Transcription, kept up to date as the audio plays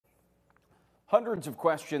Hundreds of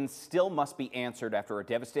questions still must be answered after a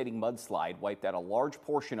devastating mudslide wiped out a large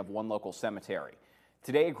portion of one local cemetery.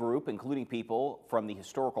 Today, a group, including people from the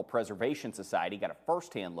Historical Preservation Society, got a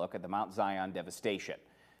first-hand look at the Mount Zion devastation.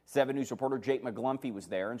 7 News reporter Jake McGlumphy was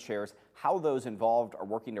there and shares how those involved are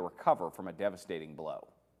working to recover from a devastating blow.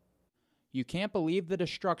 You can't believe the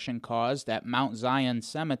destruction caused at Mount Zion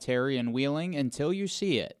Cemetery in Wheeling until you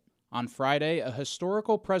see it. On Friday, a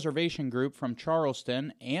historical preservation group from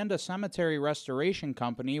Charleston and a cemetery restoration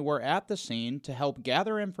company were at the scene to help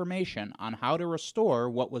gather information on how to restore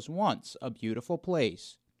what was once a beautiful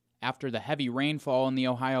place. After the heavy rainfall in the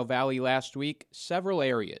Ohio Valley last week, several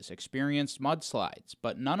areas experienced mudslides,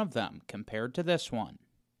 but none of them compared to this one.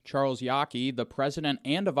 Charles Yockey, the president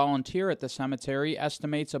and a volunteer at the cemetery,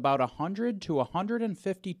 estimates about 100 to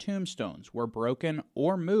 150 tombstones were broken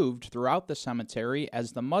or moved throughout the cemetery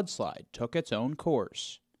as the mudslide took its own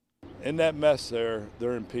course. In that mess there,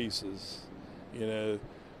 they're in pieces. You know,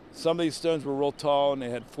 some of these stones were real tall and they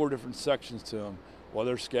had 4 different sections to them, while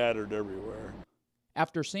they're scattered everywhere.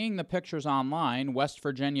 After seeing the pictures online, West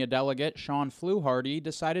Virginia delegate Sean Fluharty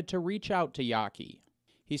decided to reach out to Yockey.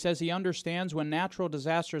 He says he understands when natural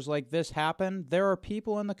disasters like this happen, there are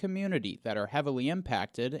people in the community that are heavily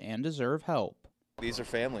impacted and deserve help. These are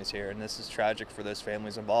families here, and this is tragic for those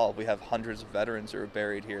families involved. We have hundreds of veterans who are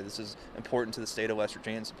buried here. This is important to the state of West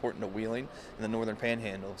Virginia. It's important to Wheeling and the Northern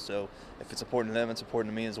Panhandle. So if it's important to them, it's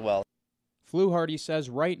important to me as well. Fluharty says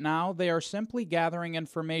right now they are simply gathering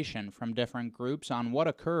information from different groups on what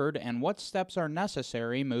occurred and what steps are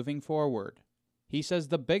necessary moving forward. He says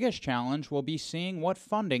the biggest challenge will be seeing what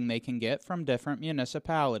funding they can get from different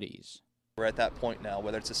municipalities. We're at that point now,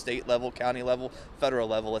 whether it's a state level, county level, federal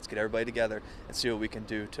level, let's get everybody together and see what we can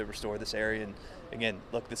do to restore this area. And again,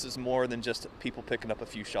 look, this is more than just people picking up a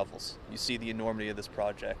few shovels. You see the enormity of this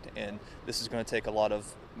project, and this is going to take a lot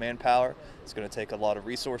of manpower, it's going to take a lot of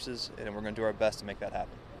resources, and we're going to do our best to make that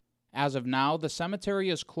happen. As of now, the cemetery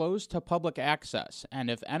is closed to public access, and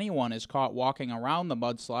if anyone is caught walking around the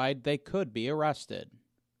mudslide, they could be arrested.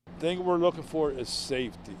 The thing we're looking for is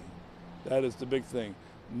safety. That is the big thing.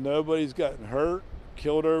 Nobody's gotten hurt,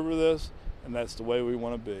 killed over this, and that's the way we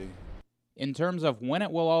want to be. In terms of when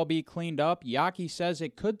it will all be cleaned up, Yockey says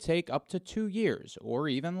it could take up to 2 years or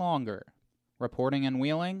even longer. Reporting in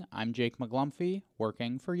Wheeling, I'm Jake McGlumphy,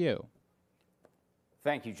 working for you.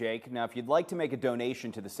 Thank you, Jake. Now, if you'd like to make a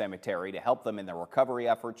donation to the cemetery to help them in their recovery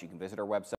efforts, you can visit our website.